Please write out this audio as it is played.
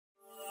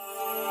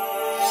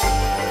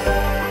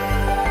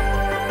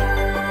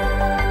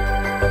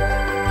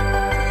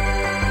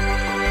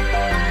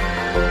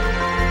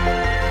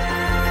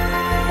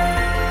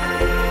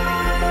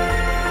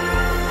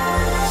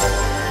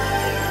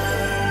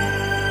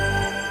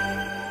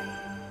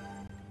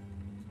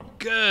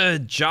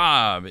Good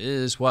job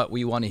is what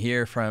we want to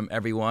hear from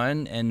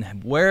everyone.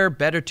 And where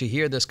better to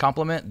hear this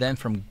compliment than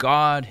from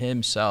God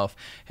himself.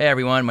 Hey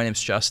everyone, my name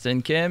is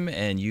Justin Kim,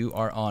 and you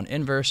are on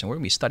Inverse, and we're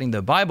going to be studying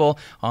the Bible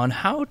on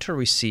how to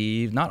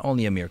receive not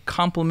only a mere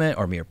compliment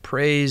or mere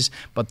praise,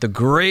 but the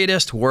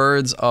greatest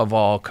words of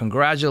all.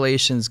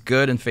 Congratulations,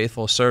 good and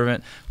faithful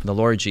servant, from the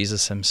Lord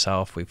Jesus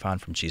himself, we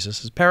found from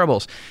Jesus'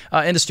 parables.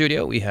 In the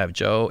studio, we have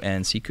Joe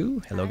and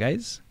Siku. Hello,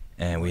 guys.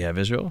 And we have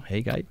Israel.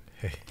 Hey, guy.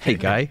 Hey,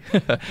 Guy.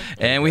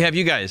 And we have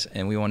you guys,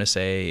 and we want to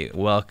say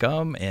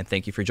welcome and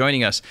thank you for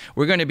joining us.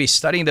 We're going to be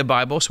studying the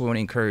Bible, so we want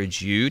to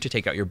encourage you to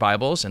take out your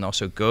Bibles and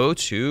also go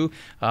to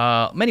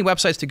many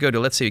websites to go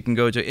to. Let's say you can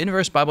go to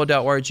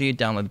inversebible.org,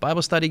 download the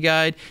Bible study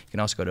guide. You can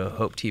also go to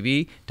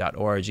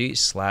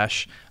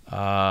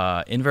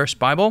hopetv.org/Inverse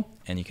Bible,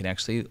 and you can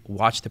actually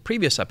watch the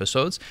previous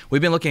episodes.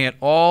 We've been looking at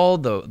all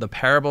the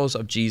parables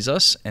of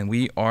Jesus, and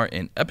we are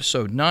in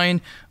episode 9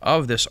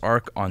 of this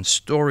arc on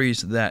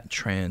stories that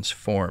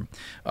transform.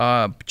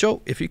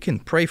 Joe, if you can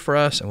pray for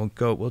us, and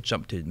we'll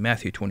jump to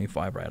Matthew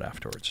 25 right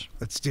afterwards.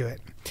 Let's do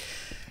it.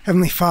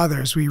 Heavenly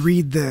Father, as we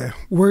read the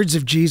words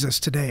of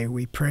Jesus today,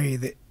 we pray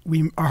that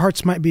our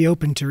hearts might be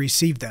open to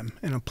receive them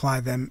and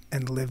apply them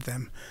and live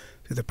them.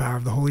 Through the power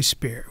of the Holy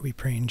Spirit, we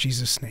pray in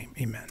Jesus' name.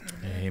 Amen.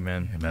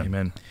 Amen. Amen.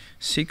 Amen.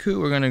 Siku,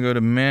 we're going to go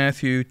to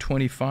Matthew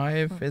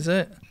 25, is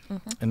it?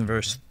 In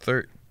verse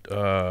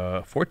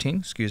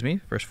 14,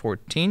 verse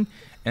 14.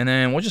 And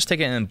then we'll just take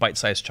it in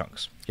bite-sized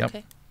chunks. Yep.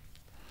 Okay.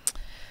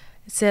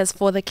 It says,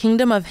 "For the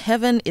kingdom of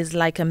heaven is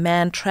like a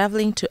man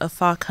traveling to a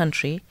far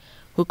country,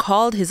 who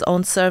called his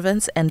own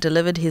servants and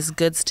delivered his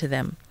goods to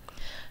them.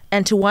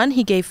 And to one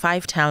he gave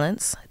 5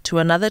 talents, to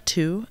another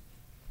 2,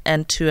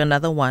 and to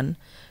another 1,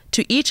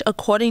 to each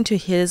according to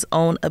his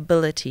own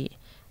ability,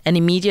 and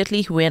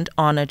immediately he went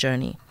on a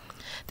journey.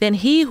 Then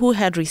he who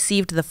had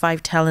received the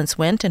 5 talents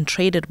went and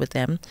traded with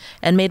them,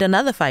 and made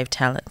another 5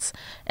 talents.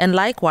 And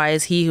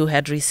likewise he who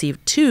had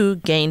received 2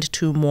 gained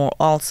 2 more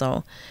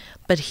also.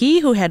 But he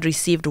who had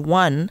received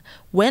 1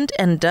 went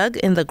and dug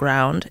in the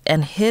ground,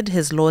 and hid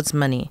his Lord's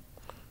money.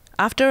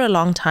 After a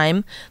long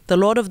time, the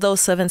Lord of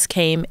those servants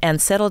came and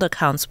settled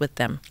accounts with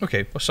them."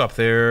 Okay, we'll stop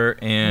there,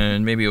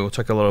 and maybe we'll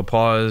take a little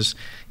pause.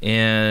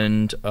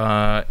 And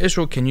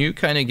Israel, can you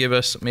kind of give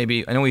us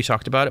maybe, I know we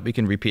talked about it, but we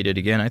can repeat it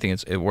again. I think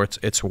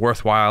it's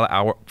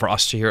worthwhile for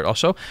us to hear it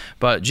also.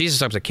 But Jesus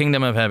talks about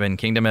kingdom of heaven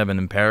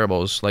in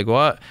parables. Like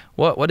what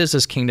is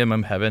this kingdom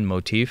of heaven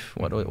motif?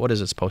 What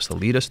is it supposed to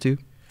lead us to?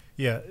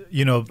 Yeah,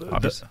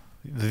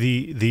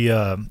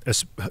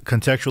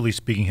 contextually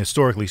speaking,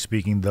 historically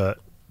speaking, the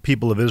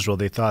people of Israel,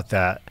 they thought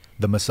that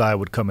the Messiah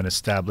would come and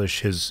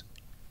establish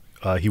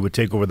he would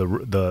take over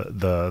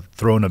the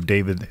throne of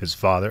David, his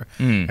father,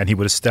 and he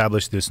would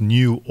establish this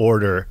new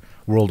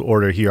world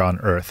order here on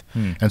earth.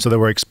 And so they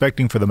were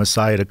expecting for the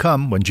Messiah to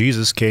come. When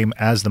Jesus came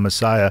as the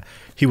Messiah,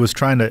 he was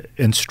trying to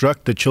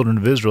instruct the children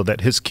of Israel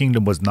that his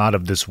kingdom was not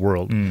of this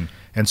world.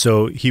 And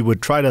so the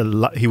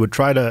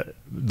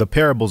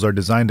parables are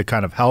designed to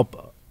kind of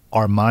help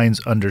our minds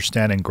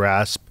understand and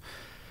grasp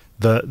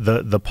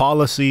the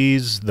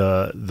policies,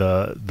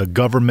 the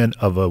government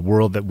of a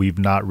world that we've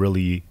not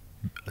really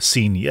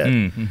seen yet.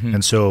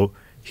 And so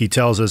he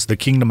tells us the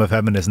kingdom of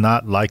heaven is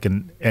not like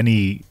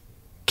any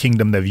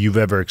kingdom that you've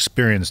ever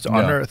experienced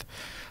on earth.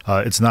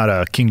 It's not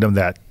a kingdom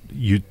that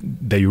you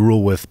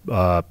rule with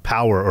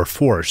power or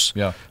force,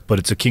 but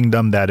it's a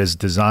kingdom that is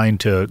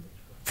designed to,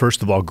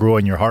 first of all, grow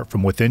in your heart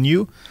from within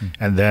you,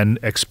 and then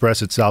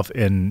express itself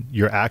in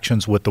your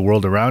actions with the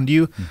world around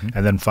you.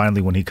 And then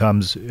finally, when he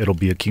comes, it'll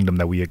be a kingdom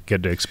that we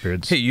get to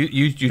experience. Hey,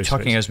 you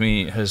talking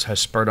has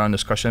spurred on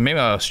this question. Maybe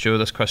I'll show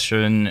this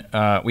question.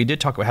 We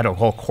had a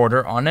whole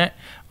quarter on it,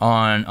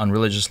 on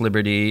religious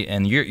liberty,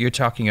 and you're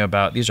talking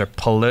about these are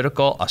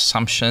political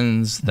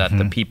assumptions that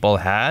the people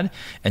had,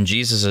 and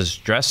Jesus is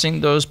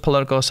addressing those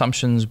political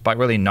assumptions by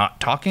really not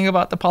talking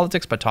about the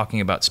politics, but talking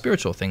about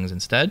spiritual things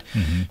instead.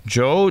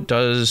 Joe,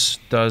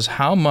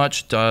 how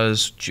much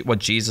does what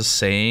Jesus is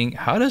saying,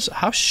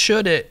 how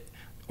should it,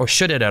 or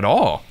should it at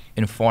all,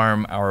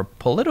 inform our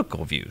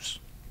political views?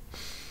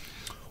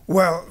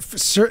 Well,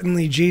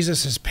 certainly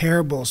Jesus'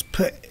 parables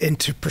put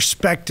into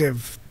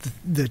perspective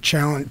the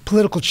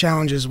political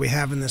challenges we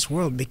have in this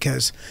world,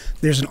 because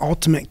there's an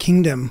ultimate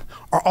kingdom.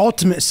 Our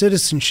ultimate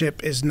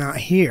citizenship is not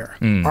here.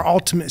 Our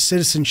ultimate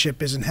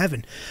citizenship is in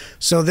heaven.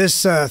 So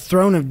this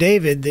throne of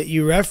David that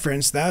you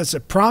referenced, that was a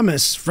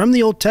promise from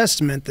the Old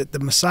Testament that the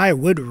Messiah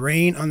would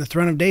reign on the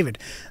throne of David.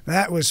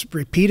 That was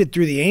repeated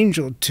through the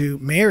angel to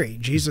Mary,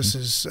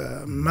 Jesus's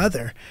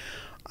mother.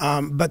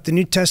 But the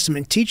New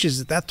Testament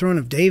teaches that throne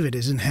of David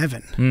is in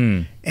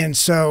heaven. And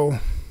so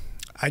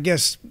I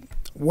guess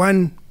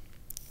one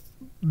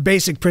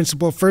basic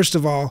principle, first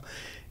of all,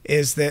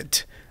 is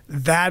that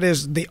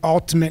is the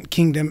ultimate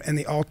kingdom and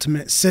the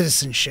ultimate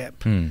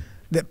citizenship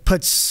that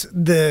puts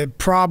the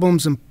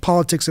problems and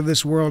politics of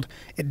this world,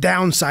 it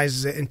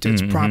downsizes it into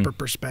its proper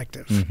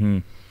perspective.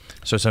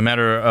 So it's a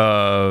matter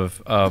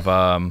of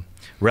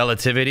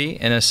relativity,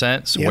 in a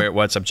sense, where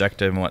what's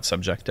objective and what's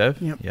subjective.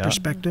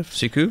 Perspective.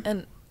 Siku?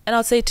 And And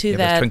I'll say too You have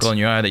a that twinkle in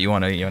your eye that you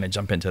want to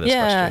jump into this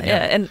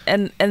question.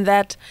 and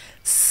that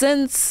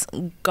since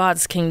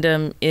God's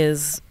kingdom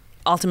is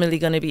ultimately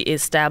going to be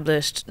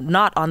established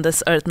not on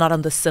this earth, not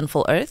on this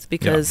sinful earth,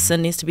 because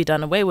sin needs to be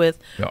done away with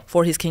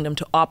for his kingdom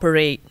to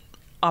operate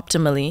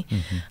optimally.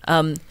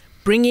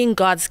 Bringing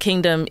God's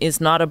kingdom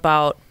is not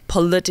about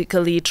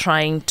politically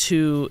trying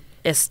to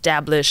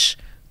establish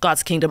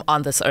God's kingdom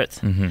on this earth.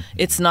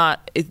 It's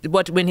not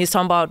when he's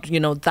talking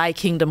about, thy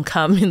kingdom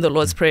come in the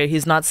Lord's Prayer,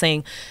 he's not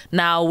saying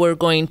now we're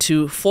going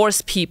to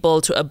force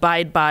people to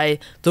abide by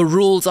the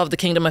rules of the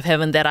kingdom of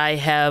heaven that I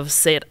have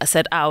set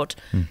out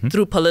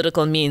through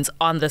political means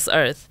on this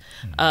earth.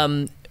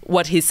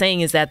 What he's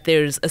saying is that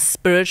there's the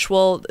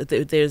spiritual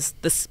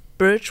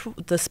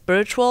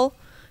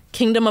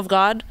kingdom of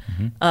God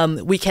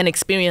we can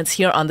experience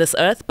here on this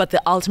earth, but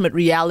the ultimate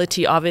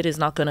reality of it is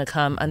not going to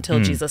come until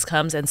Jesus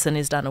comes and sin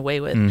is done away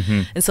with.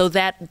 And so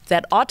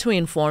that ought to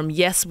inform,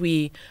 yes,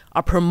 we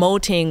are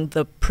promoting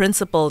the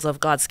principles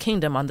of God's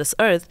kingdom on this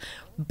earth,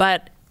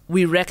 but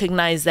we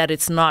recognize that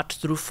it's not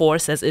through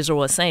force, as Israel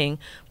was saying,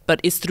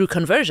 but it's through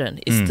conversion.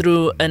 It's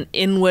through an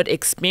inward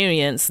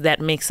experience that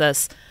makes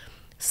us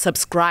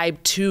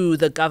subscribe to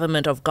the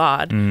government of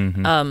God.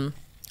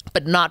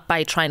 But not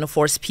by trying to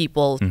force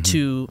people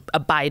to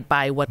abide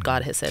by what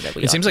God has said that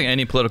we ought. It seems like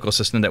any political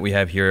system that we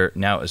have here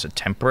now is a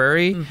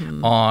temporary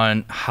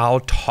on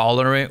how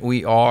tolerant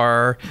we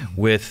are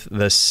with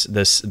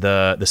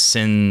the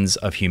sins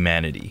of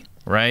humanity.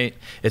 Right?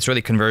 It's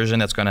really conversion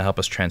that's going to help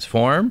us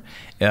transform.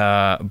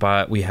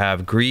 But we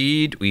have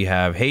greed, we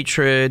have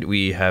hatred,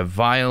 we have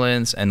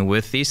violence. And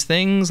with these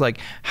things, like,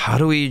 how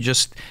do we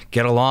just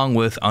get along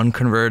with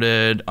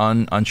unconverted,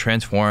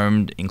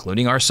 untransformed,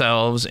 including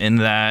ourselves in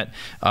that,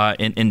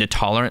 in the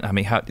tolerant? I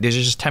mean, these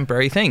are just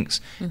temporary things.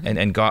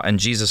 And God and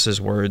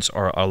Jesus's words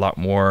are a lot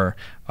more,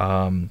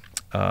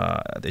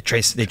 they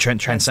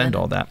transcend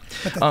all that.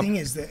 But the thing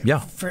is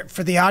that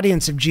for the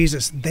audience of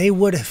Jesus, they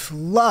would have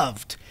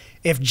loved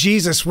if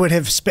Jesus would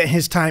have spent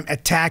his time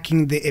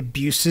attacking the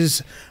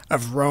abuses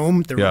of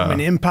Rome, the Roman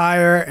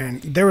Empire,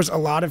 and there was a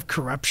lot of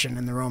corruption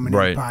in the Roman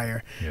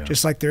Empire,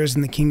 just like there is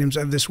in the kingdoms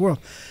of this world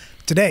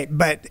today.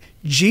 But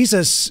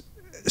Jesus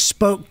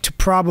spoke to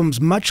problems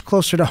much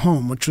closer to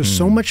home, which was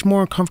so much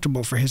more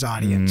comfortable for his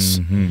audience.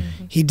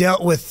 He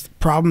dealt with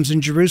problems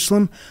in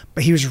Jerusalem,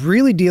 but he was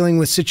really dealing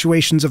with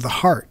situations of the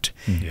heart.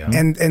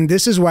 And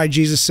this is why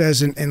Jesus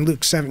says in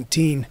Luke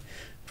 17,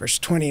 verse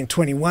 20 and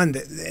 21,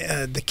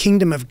 that the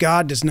kingdom of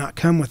God does not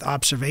come with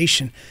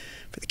observation,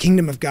 for the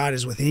kingdom of God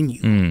is within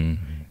you.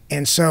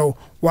 And so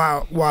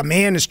while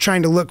man is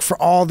trying to look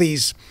for all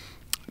these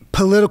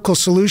political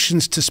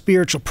solutions to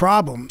spiritual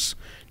problems,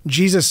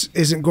 Jesus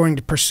isn't going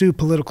to pursue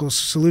political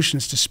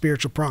solutions to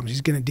spiritual problems. He's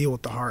going to deal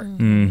with the heart.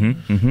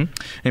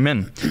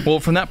 Amen.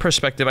 Well, from that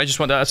perspective, I just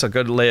want that's a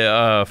good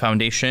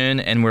foundation,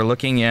 and we're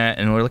looking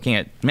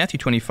at Matthew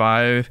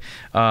 25.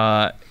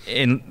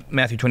 In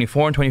Matthew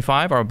 24 and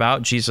 25 are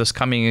about Jesus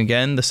coming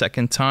again the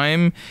second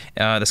time.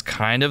 That's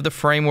kind of the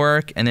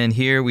framework. And then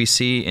here we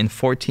see in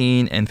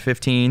 14 and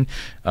 15,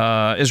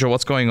 Israel,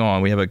 what's going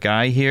on? We have a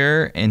guy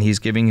here, and he's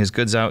giving his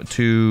goods out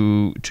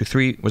to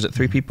three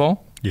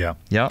people? Yeah.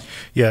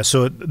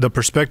 So the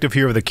perspective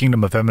here of the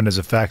kingdom of heaven is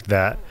the fact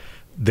that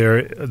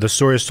the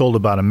story is told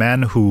about a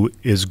man who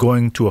is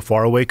going to a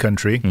faraway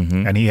country,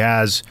 and he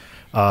has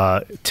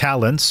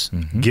talents,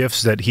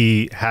 gifts that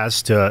he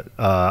has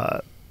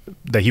to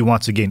that he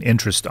wants to gain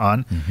interest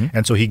on,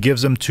 and so he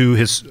gives them to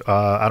his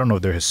I don't know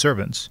if they're his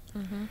servants.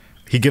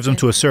 He gives them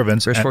to his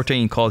servants. Verse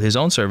 14 called his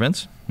own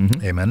servants.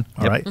 Amen.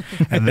 All right.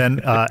 And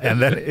then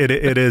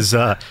it is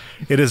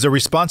the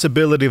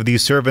responsibility of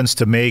these servants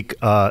to make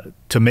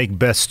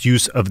best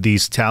use of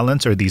these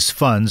talents or these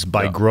funds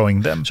by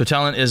growing them. So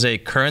talent is a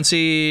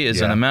currency, is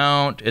an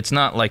amount. It's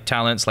not like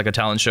talents, like a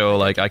talent show,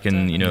 like I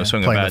can,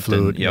 swing Playing a bat. the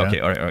flute. Okay.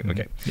 All right.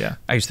 Okay. Yeah.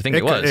 I used to think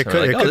it was.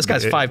 This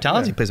guy's 5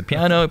 talents. He plays the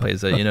piano. He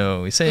plays the,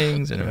 he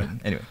sings. And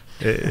anyway.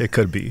 It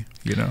could be,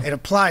 It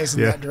applies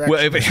in that direction.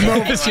 Okay.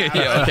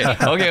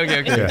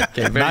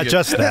 Not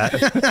just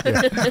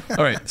that.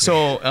 All right.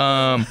 So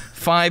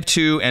 5,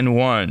 2, and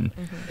 1.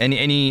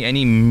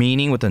 Any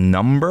meaning with the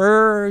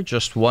number?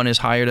 Just one is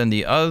higher than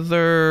the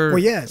other? Well,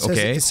 yeah.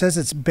 It says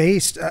it's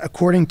based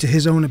according to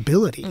his own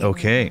ability.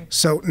 Okay.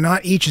 So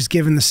not each is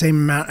given the same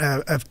amount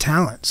of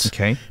talents.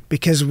 Okay.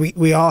 Because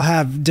we all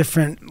have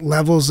different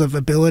levels of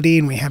ability,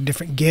 and we have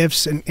different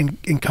gifts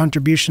and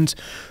contributions.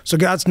 So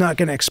God's not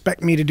going to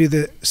expect me to do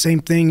the same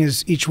thing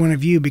as each one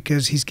of you,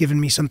 because he's given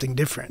me something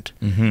different.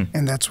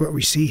 And that's what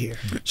we see here.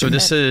 So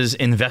this is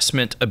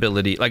investment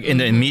ability, like in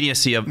the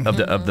immediacy of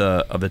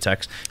the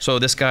text. So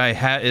this guy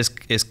has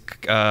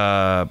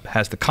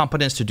the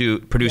competence to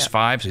produce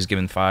 5, so he's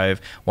given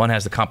 5. One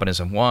has the competence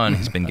of 1,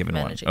 he's been given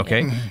 1.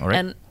 Okay. All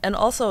right. And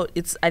also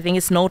I think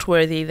it's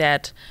noteworthy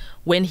that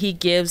when he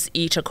gives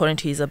each according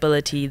to his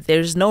ability,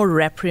 there's no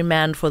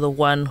reprimand for the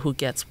one who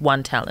gets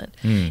 1 talent.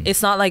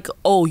 It's not like,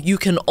 you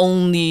can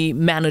only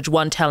manage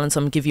 1 talent, so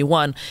I'm going to give you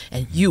 1,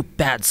 and you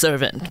bad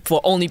servant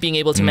for only being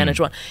able to manage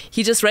 1.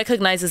 He just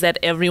recognizes that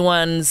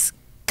everyone's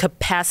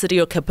capacity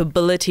or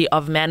capability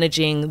of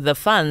managing the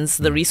funds,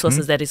 the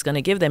resources that he's going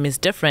to give them is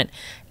different.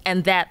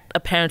 And that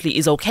apparently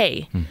is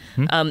okay.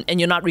 And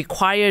you're not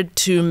required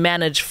to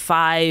manage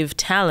 5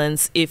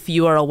 talents if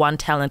you are a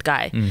 1-talent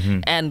guy.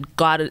 And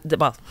God,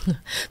 well,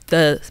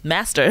 the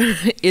master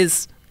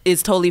is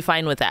totally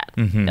fine with that.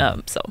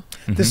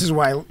 This is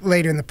why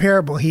later in the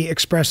parable he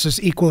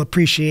expresses equal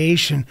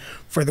appreciation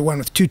for the one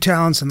with 2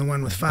 talents and the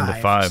one with 5. the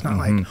 5, It's not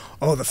like,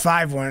 oh, the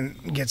 5 one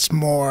gets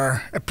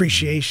more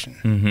appreciation.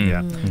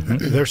 Yeah.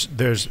 There's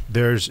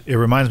it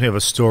reminds me of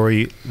a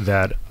story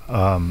that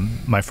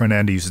my friend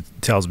Andy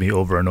tells me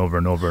over and over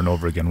and over and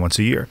over again once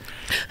a year.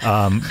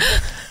 And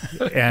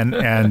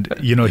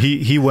you know,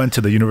 he went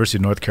to the University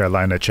of North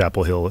Carolina at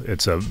Chapel Hill.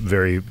 It's a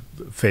very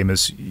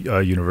famous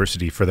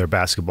university for their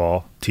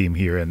basketball team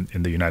here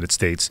in the United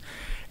States.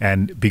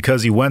 And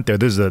because he went there,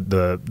 this is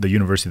the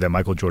university that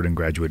Michael Jordan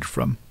graduated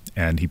from,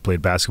 and he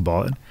played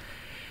basketball in.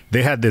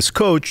 They had this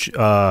coach,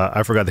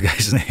 I forgot the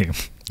guy's name.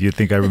 You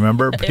think I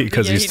remember?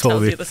 Because Yeah, he's he told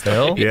tells me. you the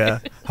story. Yeah.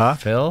 Huh?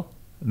 Phil?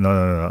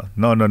 No.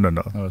 No,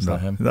 it's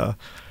not him. No.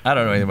 I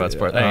don't know anything about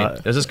sports.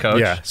 This is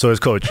coach. Yeah, so his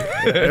coach.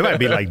 It might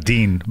be like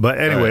Dean, but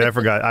anyway, I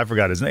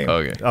forgot his name.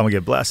 Okay. I'm gonna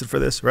get blasted for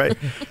this, right?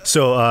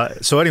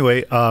 So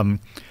anyway,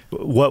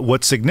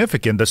 what's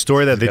significant? The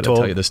story that they Gotta told.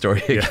 tell you the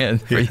story again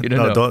for you to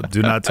know.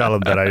 Do not tell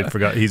him that I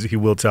forgot. He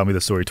will tell me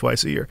the story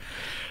twice a year.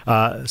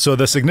 So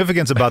the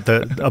significance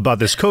about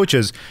this coach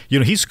is, you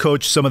know, he's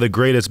coached some of the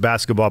greatest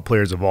basketball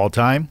players of all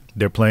time.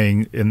 They're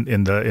playing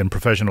in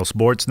professional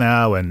sports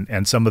now,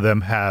 and some of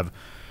them have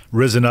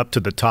risen up to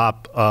the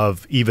top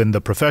of even the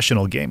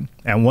professional game,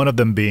 and one of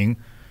them being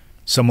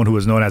someone who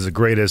is known as the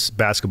greatest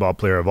basketball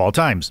player of all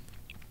times.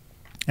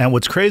 And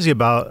what's crazy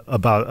about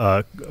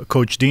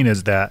Coach Dean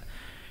is that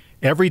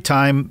every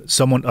time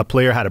a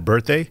player had a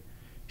birthday,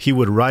 he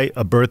would write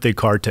a birthday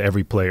card to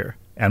every player.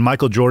 And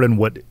Michael Jordan,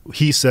 what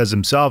he says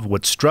himself,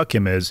 what struck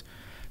him is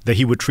that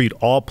he would treat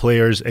all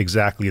players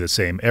exactly the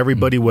same.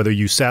 Everybody, whether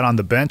you sat on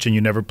the bench and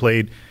you never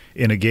played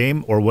in a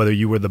game, or whether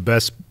you were the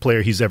best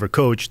player he's ever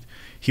coached,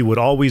 he would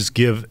always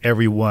give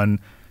everyone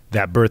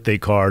that birthday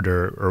card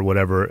or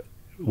whatever,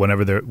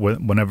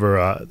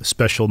 whenever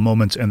special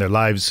moments in their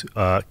lives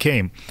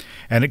came.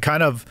 And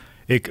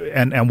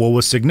and what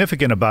was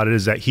significant about it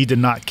is that he did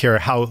not care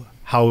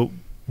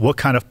what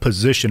kind of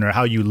position or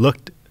how you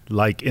looked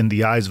like in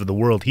the eyes of the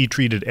world. He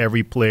treated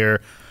every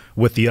player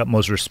with the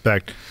utmost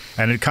respect.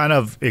 And it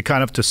was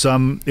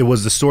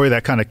the story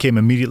that kind of came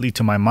immediately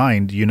to my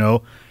mind, you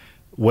know,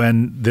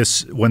 when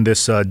this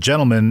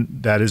gentleman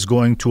that is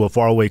going to a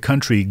faraway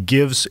country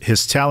gives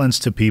his talents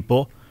to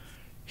people,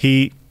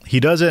 he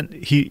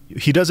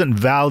doesn't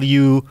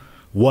value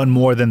one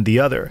more than the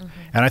other.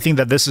 And I think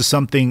that this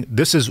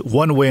is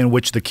one way in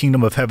which the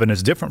kingdom of heaven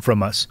is different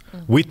from us.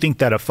 We think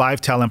that a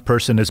 5-talent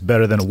person is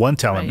better than a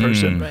 1-talent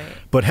person. Right.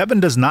 But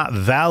heaven does not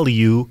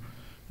value,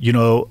 you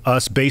know,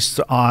 us based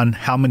on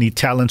how many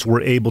talents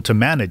we're able to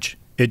manage.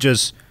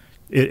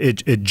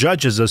 It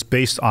judges us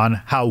based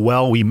on how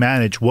well we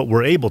manage what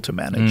we're able to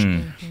manage.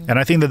 And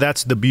I think that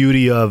that's the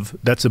beauty of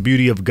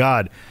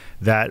God,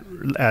 that,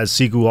 as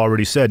Siku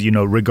already said, you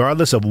know,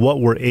 regardless of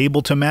what we're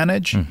able to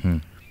manage,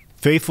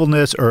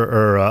 faithfulness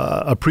or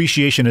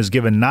appreciation is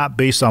given not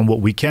based on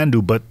what we can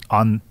do, but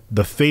on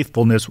the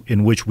faithfulness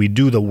in which we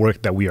do the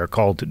work that we are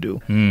called to do.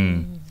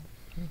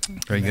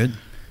 Very good.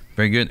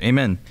 Very good.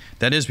 Amen.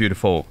 That is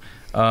beautiful.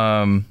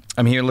 I'm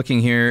here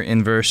looking here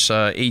in verse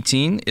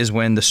 18 is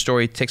when the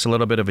story takes a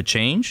little bit of a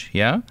change.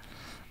 Yeah.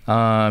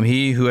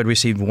 He who had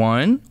received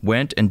 1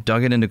 went and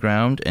dug it in the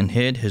ground and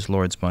hid his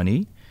Lord's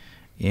money.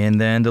 And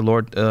then the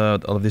Lord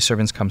of the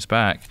servants comes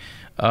back.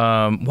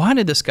 Why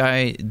did this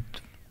guy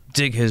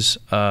dig his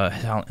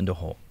talent in the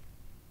hole?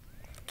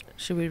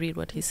 Should we read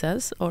what he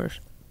says, or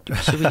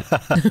should we?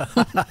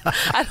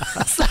 I'm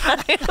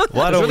sorry.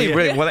 There's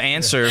really one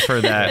answer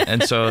for that,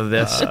 and so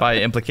that's by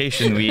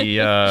implication we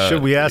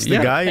should we ask the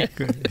guy?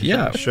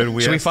 Yeah. Should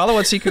we follow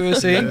what Siku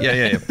is saying?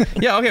 Yeah.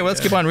 Okay. Well,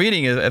 let's keep on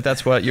reading if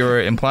that's what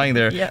you're implying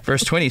there. Yeah.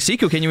 Verse 20.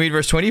 Siku, can you read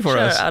verse 20 for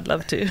us? Sure, I'd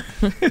love to.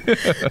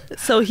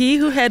 So he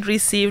who had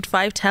received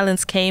 5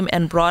 talents came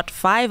and brought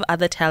 5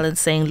 other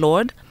talents, saying,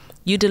 Lord,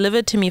 you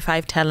delivered to me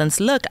 5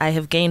 talents. Look, I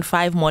have gained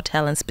 5 more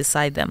talents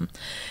beside them.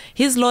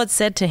 His Lord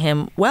said to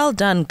him, well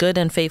done, good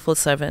and faithful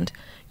servant.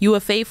 You were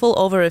faithful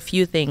over a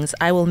few things.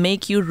 I will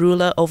make you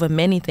ruler over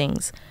many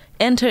things.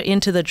 Enter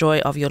into the joy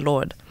of your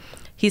Lord.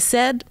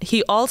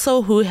 He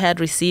also who had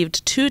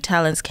received 2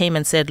 talents came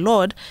and said,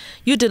 Lord,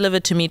 you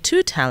delivered to me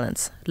 2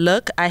 talents.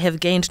 Look, I have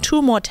gained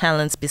 2 more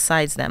talents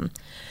besides them.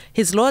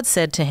 His Lord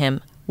said to him,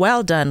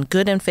 well done,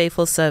 good and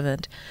faithful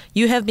servant.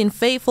 You have been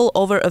faithful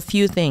over a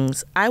few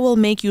things. I will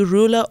make you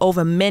ruler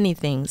over many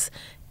things.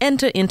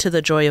 Enter into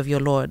the joy of your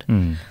Lord.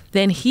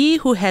 Then he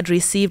who had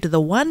received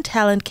the 1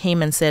 talent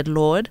came and said,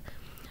 Lord,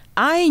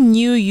 I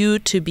knew you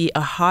to be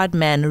a hard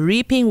man,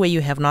 reaping where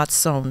you have not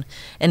sown,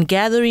 and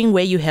gathering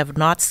where you have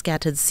not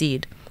scattered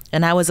seed.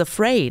 And I was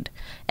afraid,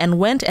 and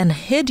went and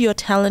hid your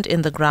talent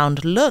in the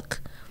ground.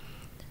 Look,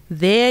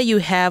 there you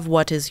have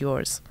what is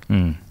yours.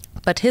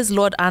 But his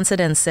Lord answered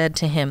and said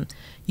to him,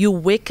 You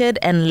wicked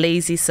and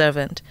lazy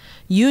servant.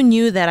 You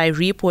knew that I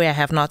reap where I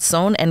have not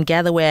sown and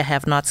gather where I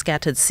have not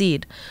scattered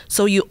seed.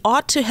 So you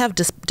ought to have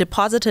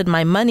deposited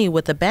my money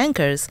with the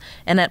bankers,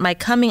 and at my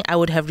coming I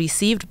would have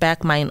received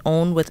back mine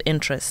own with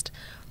interest.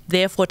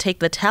 Therefore take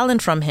the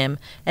talent from him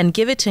and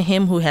give it to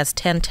him who has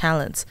 10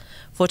 talents.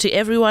 For to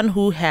everyone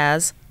who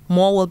has,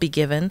 more will be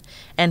given,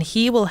 and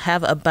he will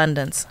have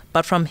abundance.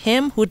 But from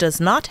him who does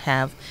not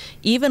have,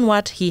 even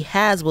what he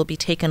has will be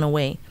taken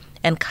away.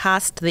 And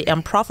cast the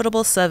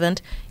unprofitable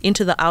servant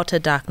into the outer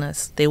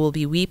darkness. There will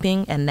be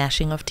weeping and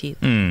gnashing of teeth.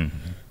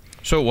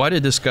 So why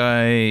did this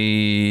guy,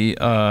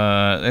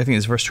 I think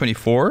it's verse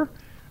 24,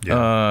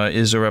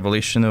 is a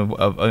revelation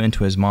of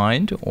into his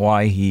mind,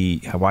 why he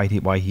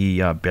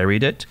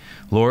buried it.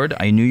 Lord,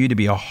 I knew you to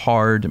be a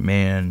hard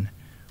man.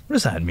 What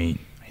does that mean?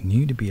 I knew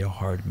you to be a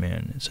hard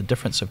man. It's a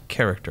difference of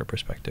character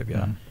perspective, yeah.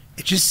 Mm-hmm.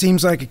 It just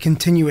seems like a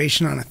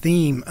continuation on a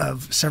theme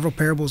of several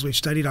parables we've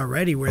studied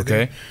already where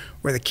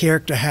the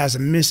character has a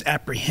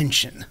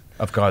misapprehension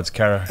of God's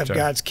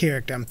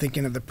character. I'm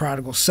thinking of the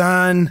prodigal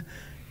son,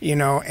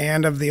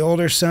 and of the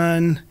older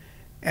son.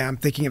 And I'm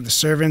thinking of the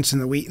servants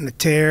and the wheat and the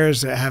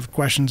tares that have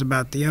questions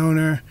about the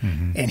owner.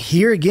 Mm-hmm. And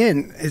here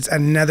again, it's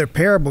another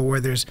parable where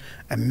there's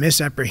a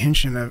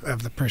misapprehension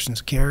of the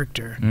person's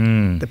character,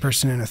 the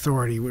person in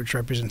authority, which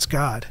represents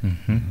God.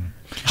 Mm-hmm.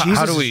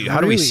 How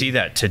do we see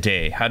that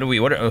today?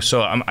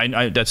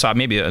 That's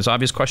maybe an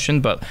obvious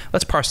question, but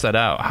let's parse that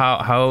out.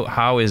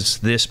 How is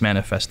this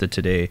manifested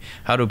today?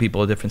 How do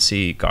people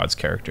see God's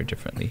character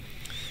differently?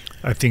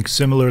 I think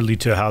similarly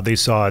to how they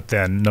saw it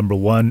then, number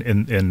one,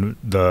 in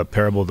the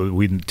parable of the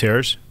wheat and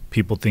tares,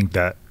 people think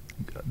that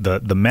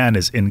the man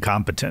is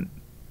incompetent,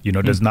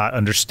 does not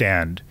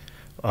understand.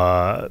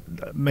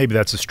 Maybe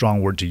that's a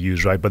strong word to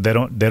use, right? But they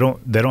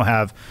don't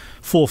have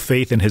full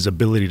faith in his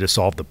ability to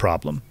solve the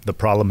problem. The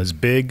problem is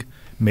big,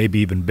 maybe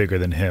even bigger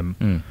than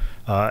him.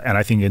 And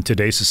I think in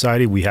today's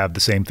society, we have the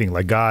same thing.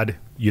 Like God,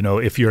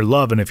 if you're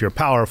love and if you're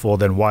powerful,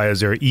 then why is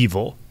there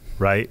evil,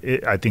 right?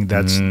 I think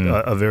that's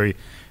a very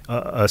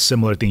a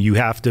similar thing. You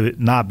have to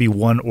not be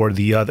one or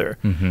the other.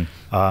 Mm-hmm.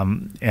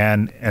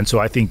 And so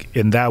I think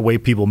in that way,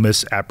 people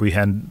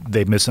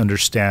they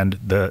misunderstand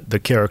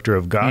the character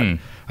of God.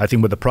 I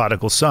think with the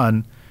prodigal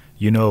son,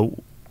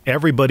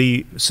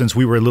 everybody, since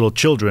we were little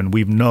children,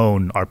 we've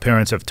known, our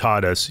parents have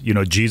taught us,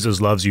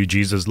 Jesus loves you,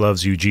 Jesus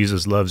loves you,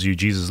 Jesus loves you,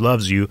 Jesus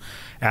loves you.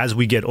 As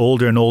we get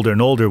older and older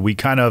and older, we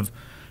kind of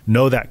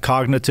know that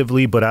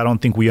cognitively, but I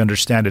don't think we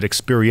understand it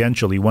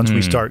experientially once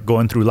we start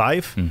going through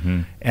life,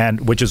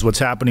 and which is what's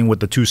happening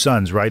with the two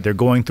sons, right? They're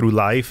going through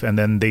life, and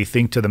then they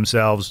think to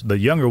themselves, the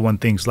younger one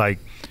thinks like,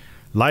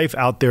 life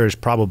out there is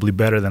probably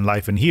better than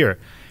life in here.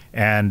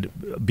 And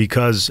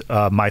because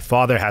my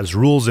father has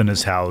rules in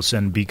his house,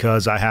 and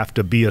because I have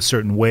to be a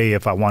certain way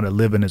if I want to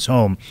live in his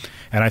home.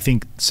 And I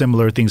think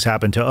similar things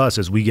happen to us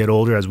as we get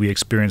older, as we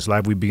experience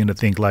life. We begin to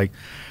think like,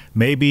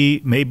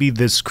 maybe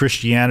this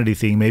Christianity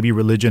thing, maybe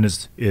religion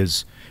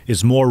is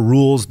more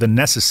rules than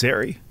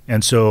necessary.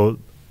 And so,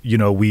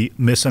 we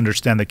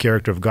misunderstand the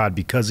character of God.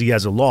 Because he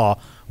has a law,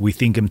 we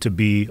think him to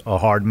be a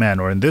hard man.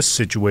 Or in this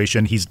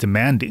situation, he's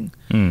demanding.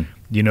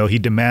 He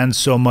demands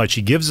so much.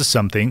 He gives us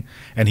something,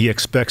 and he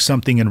expects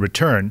something in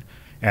return.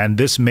 And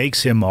this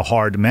makes him a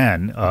hard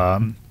man.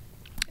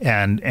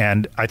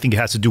 And I think it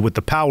has to do with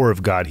the power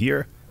of God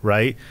here,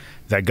 right?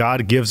 That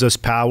God gives us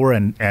power,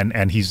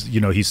 and he's,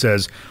 he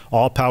says,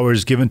 all power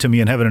is given to me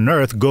in heaven and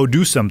earth. Go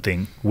do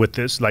something with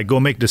this. Like, go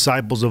make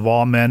disciples of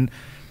all men,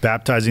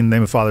 baptizing in the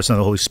name of the Father, Son,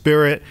 and the Holy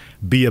Spirit,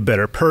 be a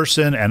better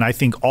person. And I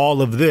think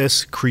all of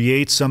this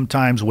creates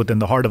sometimes within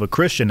the heart of a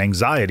Christian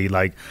anxiety.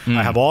 Like,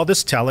 I have all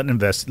this talent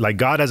invested, like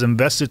God has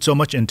invested so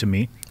much into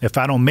me. If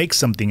I don't make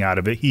something out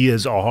of it, he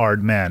is a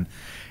hard man.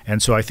 And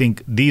so I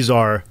think these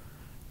are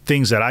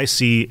things that I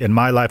see in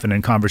my life and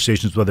in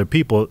conversations with other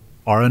people.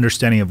 Our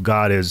understanding of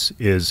God is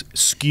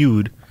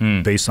skewed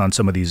based on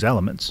some of these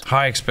elements.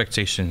 High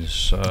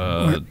expectations.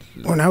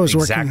 When I was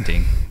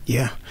exacting.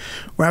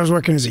 When I was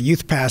working as a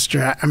youth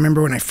pastor, I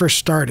remember when I first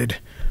started,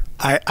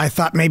 I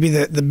thought maybe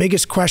the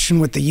biggest question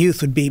with the youth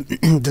would be,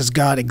 does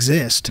God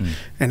exist?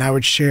 And I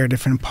would share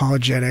different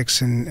apologetics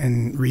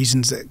and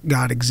reasons that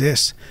God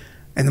exists.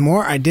 And the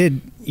more I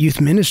did youth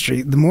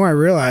ministry, the more I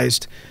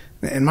realized,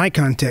 in my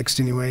context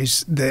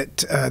anyways,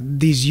 that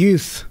these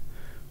youth,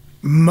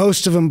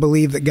 most of them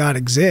believe that God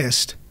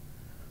exists.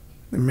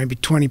 There may be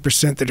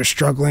 20% that are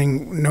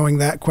struggling knowing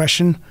that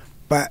question,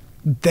 but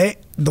the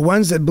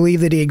ones that believe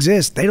that he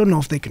exists, they don't know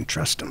if they can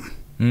trust him.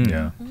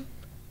 Yeah.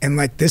 And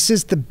like, this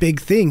is the big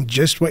thing,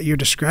 just what you're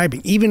describing.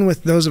 Even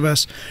with those of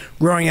us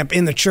growing up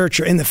in the church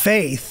or in the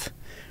faith,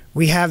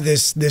 we have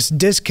this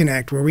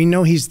disconnect where we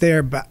know he's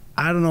there, but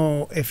I don't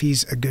know if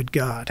he's a good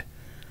God.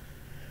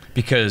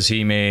 Because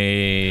he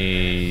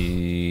may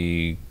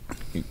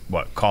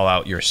call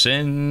out your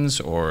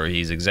sins, or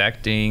he's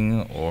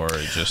exacting, or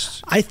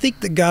just... I think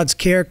that God's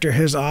character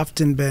has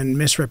often been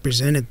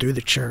misrepresented through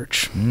the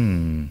church,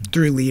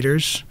 through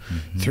leaders,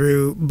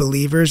 through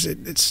believers.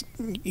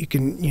 You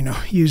can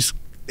use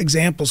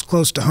examples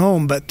close to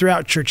home, but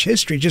throughout church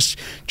history, just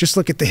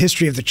look at the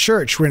history of the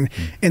church. When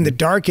in the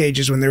Dark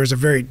Ages, when there was a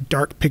very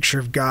dark picture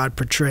of God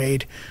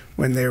portrayed,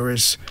 when there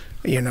was,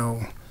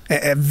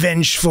 a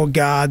vengeful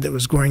God that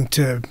was going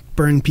to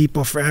burn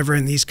people forever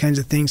and these kinds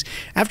of things.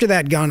 After that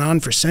had gone on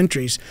for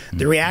centuries,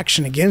 the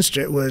reaction against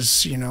it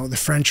was, the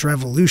French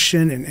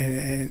Revolution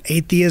and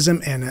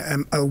atheism and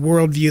a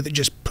worldview that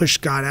just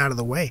pushed God out of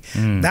the way.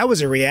 That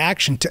was a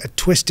reaction to a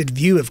twisted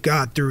view of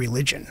God through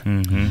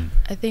religion.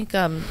 I think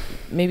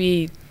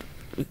maybe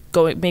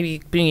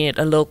bringing it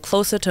a little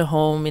closer to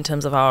home in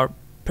terms of our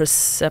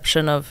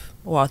perception of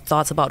or our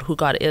thoughts about who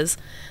God is.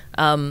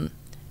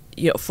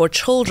 For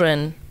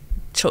children,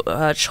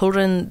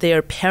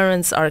 their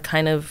parents are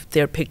kind of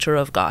their picture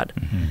of God.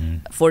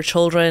 For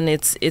children,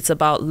 it's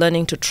about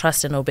learning to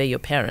trust and obey your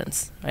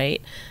parents,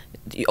 right?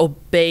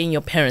 Obeying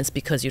your parents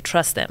because you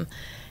trust them.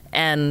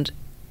 And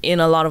in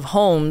a lot of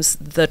homes,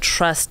 the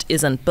trust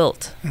isn't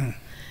built.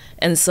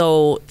 And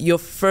so your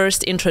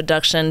first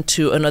introduction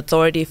to an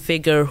authority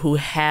figure who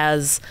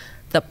has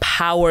the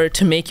power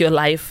to make your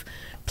life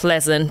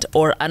pleasant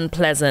or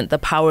unpleasant, the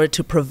power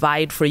to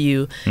provide for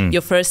you,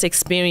 your first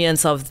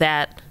experience of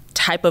that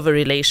type of a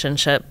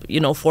relationship,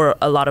 for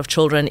a lot of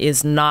children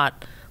is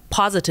not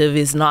positive,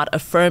 is not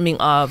affirming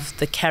of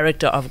the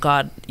character of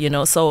God,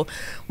 So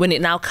when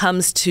it now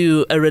comes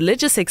to a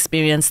religious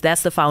experience,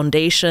 that's the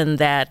foundation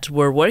that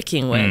we're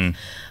working with.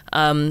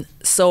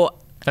 So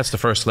that's the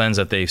first lens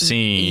that they've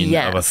seen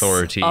of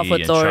authority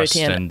and trust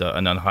and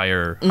a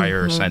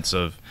higher sense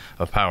of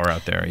power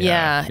out there.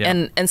 Yeah.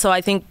 And so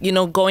I think,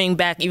 going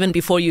back even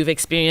before you've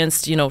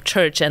experienced,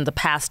 church and the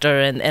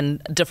pastor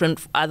and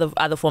different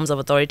other forms of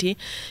authority,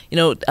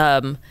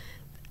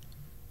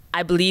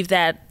 I believe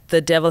that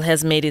the devil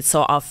has made it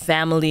so our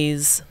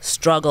families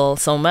struggle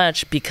so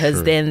much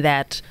because then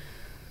that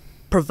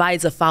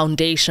provides a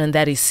foundation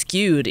that is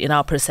skewed in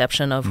our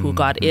perception of who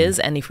God is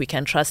and if we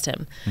can trust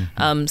him.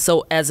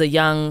 So as a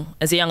young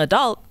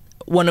adult,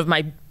 one of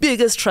my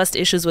biggest trust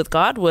issues with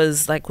God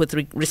was like with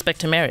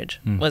respect to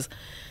marriage was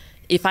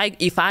if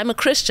I'm a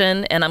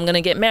Christian and I'm going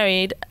to get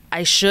married,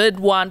 I should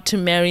want to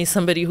marry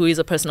somebody who is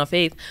a person of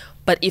faith.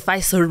 But if I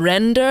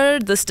surrender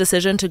this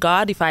decision to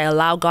God, if I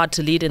allow God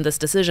to lead in this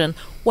decision,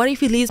 what if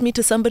he leads me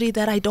to somebody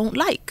that I don't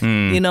like,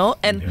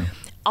 And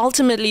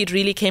ultimately, it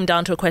really came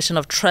down to a question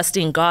of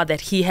trusting God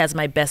that he has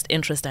my best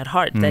interest at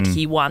heart, that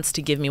he wants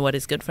to give me what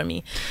is good for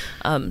me.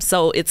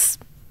 So it's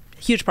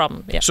huge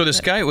problem. Yeah. So this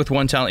guy with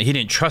one talent, he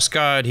didn't trust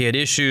God. He had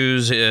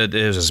issues. It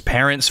was his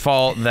parents'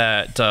 fault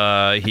that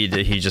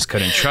he just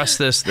couldn't trust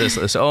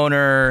this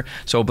owner.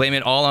 So blame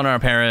it all on our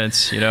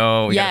parents. We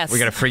got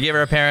to forgive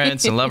our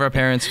parents and love our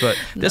parents. But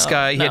this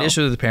guy, he had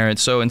issues with the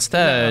parents. So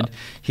instead,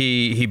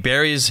 he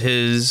buries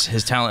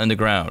his talent in the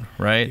ground.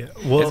 Right. Yeah.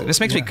 Well, this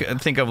makes me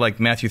think of like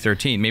Matthew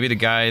 13. Maybe the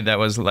guy that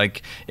was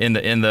like in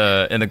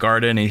the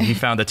garden. He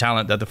found the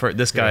talent that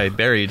this guy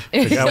buried.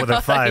 The guy with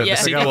the 5. The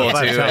sequel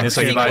to, and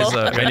so he buys.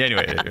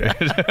 Anyway,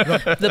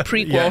 the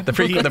prequel. Yeah, the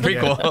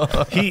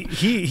prequel.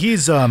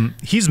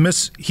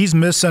 He's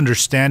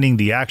misunderstanding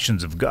the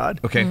actions of God.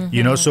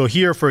 Okay. So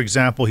here, for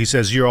example, he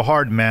says you're a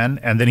hard man,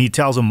 and then he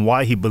tells him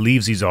why he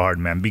believes he's a hard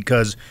man,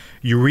 because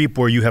you reap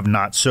where you have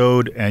not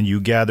sowed, and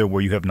you gather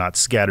where you have not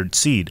scattered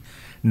seed.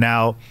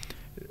 Now,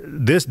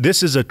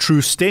 this is a true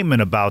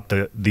statement about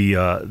the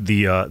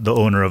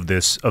owner of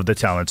the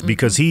talents,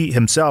 because he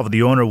himself,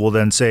 the owner, will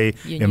then say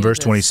in verse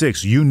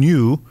 26, you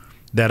knew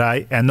that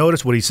and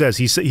notice what he says.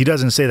 He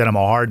doesn't say that I'm a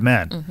hard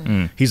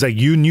man. He's like,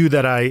 you knew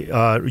that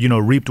I,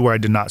 reaped where I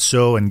did not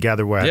sow and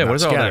gathered where I had not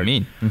scattered. Yeah,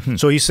 what does all that mean?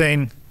 So he's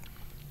saying,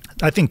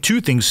 I think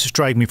two things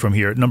strike me from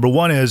here. Number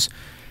one is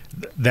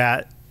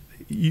that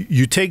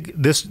you take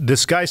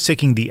this guy's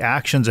taking the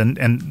actions,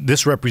 and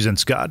this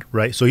represents God,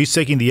 right? So he's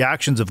taking the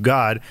actions of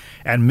God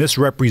and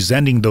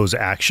misrepresenting those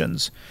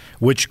actions,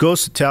 which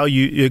goes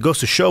to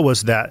show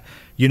us that,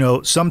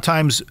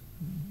 sometimes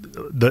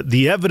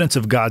the evidence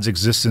of God's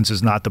existence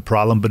is not the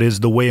problem, but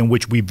is the way in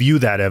which we view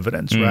that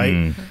evidence,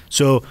 right?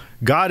 So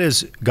God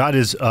is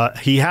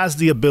he has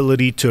the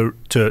ability to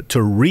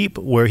reap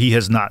where he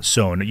has not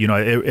sown.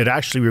 It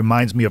actually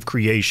reminds me of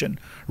creation,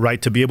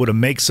 right? To be able to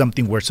make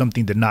something where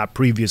something did not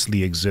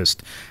previously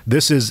exist.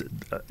 This is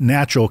a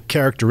natural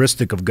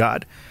characteristic of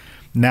God.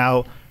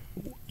 Now,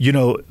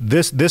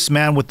 this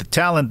man with the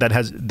talent that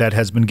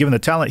has been given the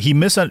talent, he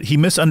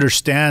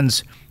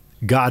misunderstands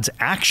God's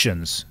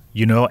actions.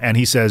 And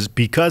he says,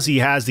 because he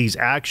has these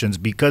actions,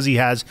 because he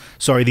has,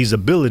 these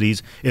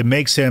abilities, it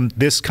makes him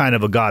this kind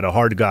of a God, a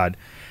hard God.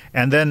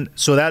 And then,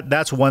 so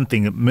that's one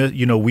thing.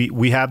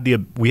 We have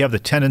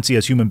the tendency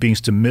as human beings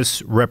to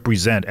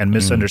misrepresent and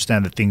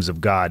misunderstand the things of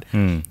God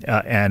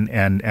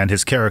and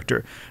his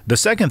character. The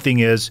second thing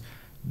is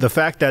the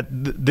fact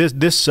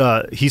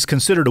that he's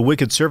considered a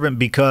wicked servant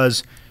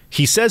because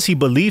he says he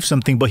believes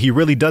something, but he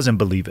really doesn't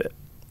believe it.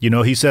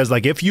 He says,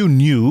 like, if you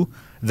knew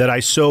that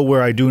I sow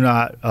where I do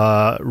not,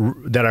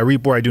 that I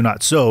reap where I do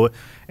not sow,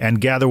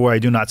 and gather where I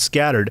do not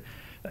scattered,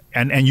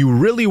 and you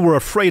really were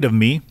afraid of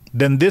me,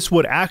 then this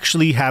would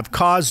actually have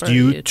caused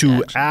you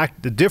to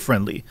act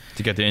differently.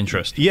 To get the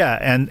interest. Yeah,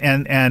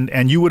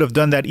 and you would have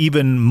done that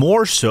even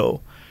more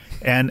so.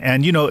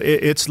 And you know,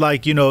 it's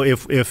like, you know,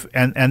 if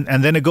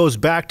then it goes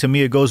back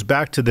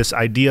to this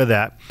idea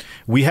that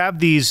we have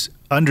these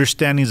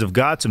understandings of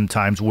God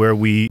sometimes where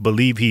we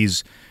believe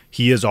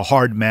he is a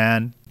hard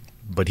man,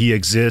 but he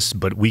exists,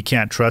 but we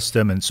can't trust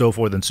him, and so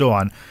forth and so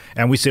on.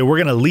 And we say we're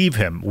going to leave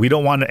him. We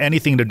don't want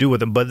anything to do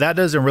with him. But that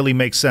doesn't really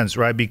make sense,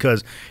 right?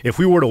 Because if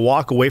we were to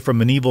walk away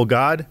from an evil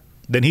God,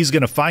 then he's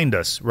going to find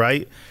us,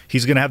 right?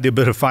 He's going to have the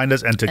ability to find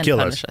us and to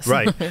kill us,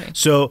 right?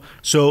 So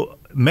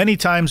many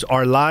times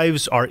our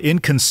lives are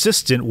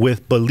inconsistent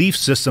with belief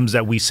systems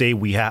that we say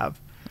we have.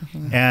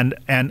 Mm-hmm.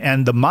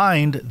 And the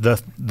mind,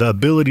 the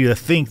ability to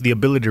think, the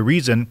ability to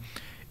reason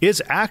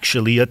is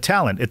actually a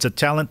talent. It's a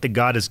talent that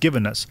God has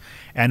given us.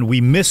 And we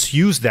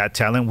misuse that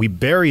talent. We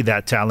bury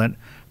that talent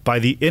by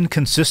the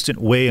inconsistent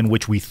way in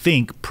which we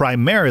think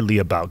primarily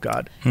about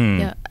God.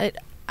 Yeah,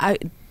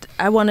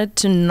 I wanted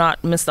to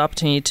not miss the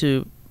opportunity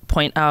to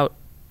point out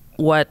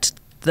what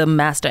the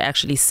master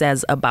actually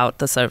says about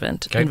the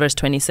servant in verse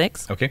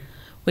 26. Okay.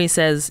 Where he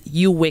says,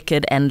 "You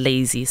wicked and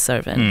lazy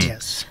servant."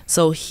 Yes.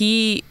 So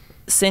he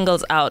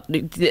singles out,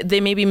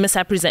 there may be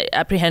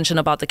misapprehension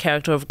about the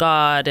character of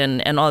God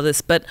and all this,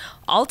 but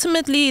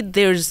ultimately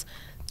this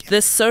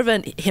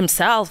servant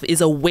himself is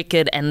a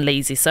wicked and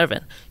lazy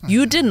servant.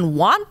 You didn't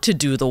want to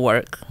do the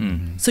work.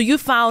 So you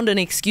found an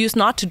excuse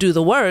not to do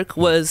the work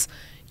was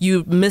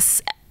you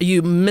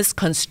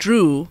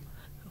misconstrue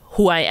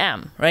who I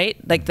am, right?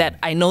 Like that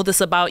I know this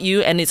about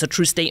you and it's a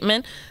true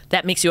statement.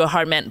 That makes you a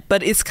hard man.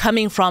 But it's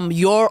coming from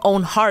your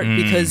own heart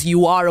because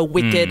you are a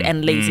wicked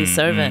and lazy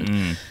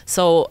servant.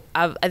 So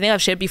I think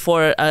I've shared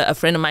before a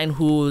friend of mine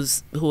who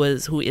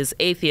is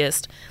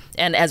atheist.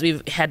 And as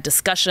we've had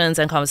discussions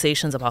and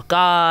conversations about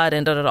God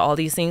and all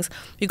these things,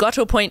 we got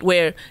to a point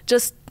where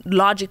just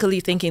logically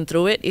thinking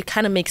through it, it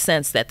kind of makes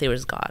sense that there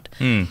is God.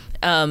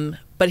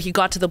 But he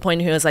got to the point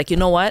where he was like, you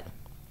know what?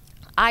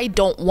 I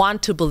don't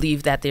want to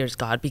believe that there's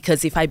God,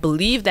 because if I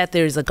believe that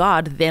there's a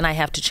God, then I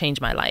have to change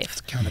my life.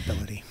 It's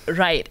accountability.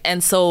 Right.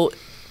 And so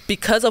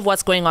because of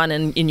what's going on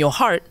in your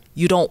heart,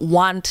 you don't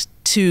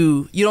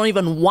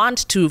even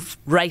want to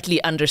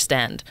rightly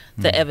understand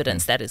the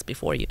evidence that is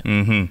before you.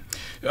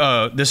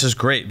 This is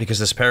great because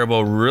this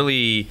parable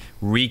really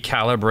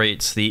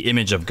recalibrates the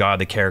image of God,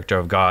 the character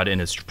of God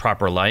in its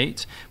proper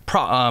light.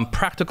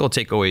 Practical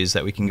takeaways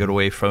that we can get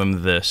away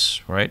from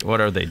this, right?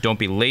 What are they? Don't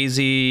be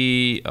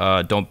lazy.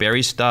 Don't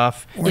bury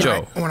stuff.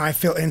 Joe. When I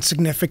feel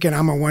insignificant,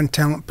 I'm a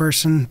one-talent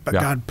person, but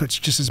God puts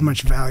just as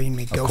much value in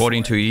me.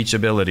 According to each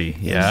ability.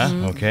 Yeah.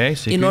 Okay.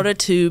 So in order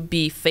to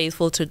be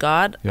faithful to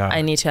God,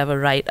 I need to have a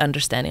right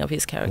understanding of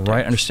His character.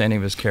 Right understanding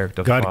of His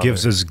character. God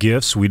gives us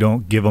gifts. We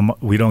don't get them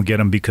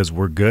because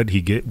we're good.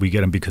 We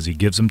get them because He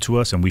gives them to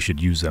us, and we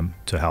should use them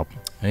to help.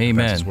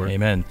 Amen.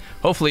 Amen.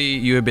 Hopefully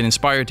you have been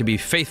inspired to be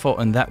faithful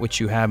in that which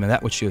you have and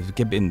that which you have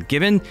been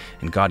given,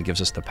 and God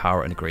gives us the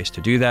power and the grace to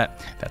do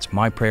that. That's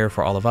my prayer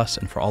for all of us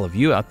and for all of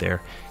you out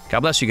there. God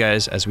bless you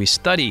guys as we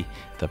study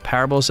the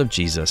parables of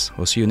Jesus.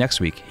 We'll see you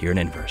next week here in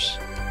Inverse.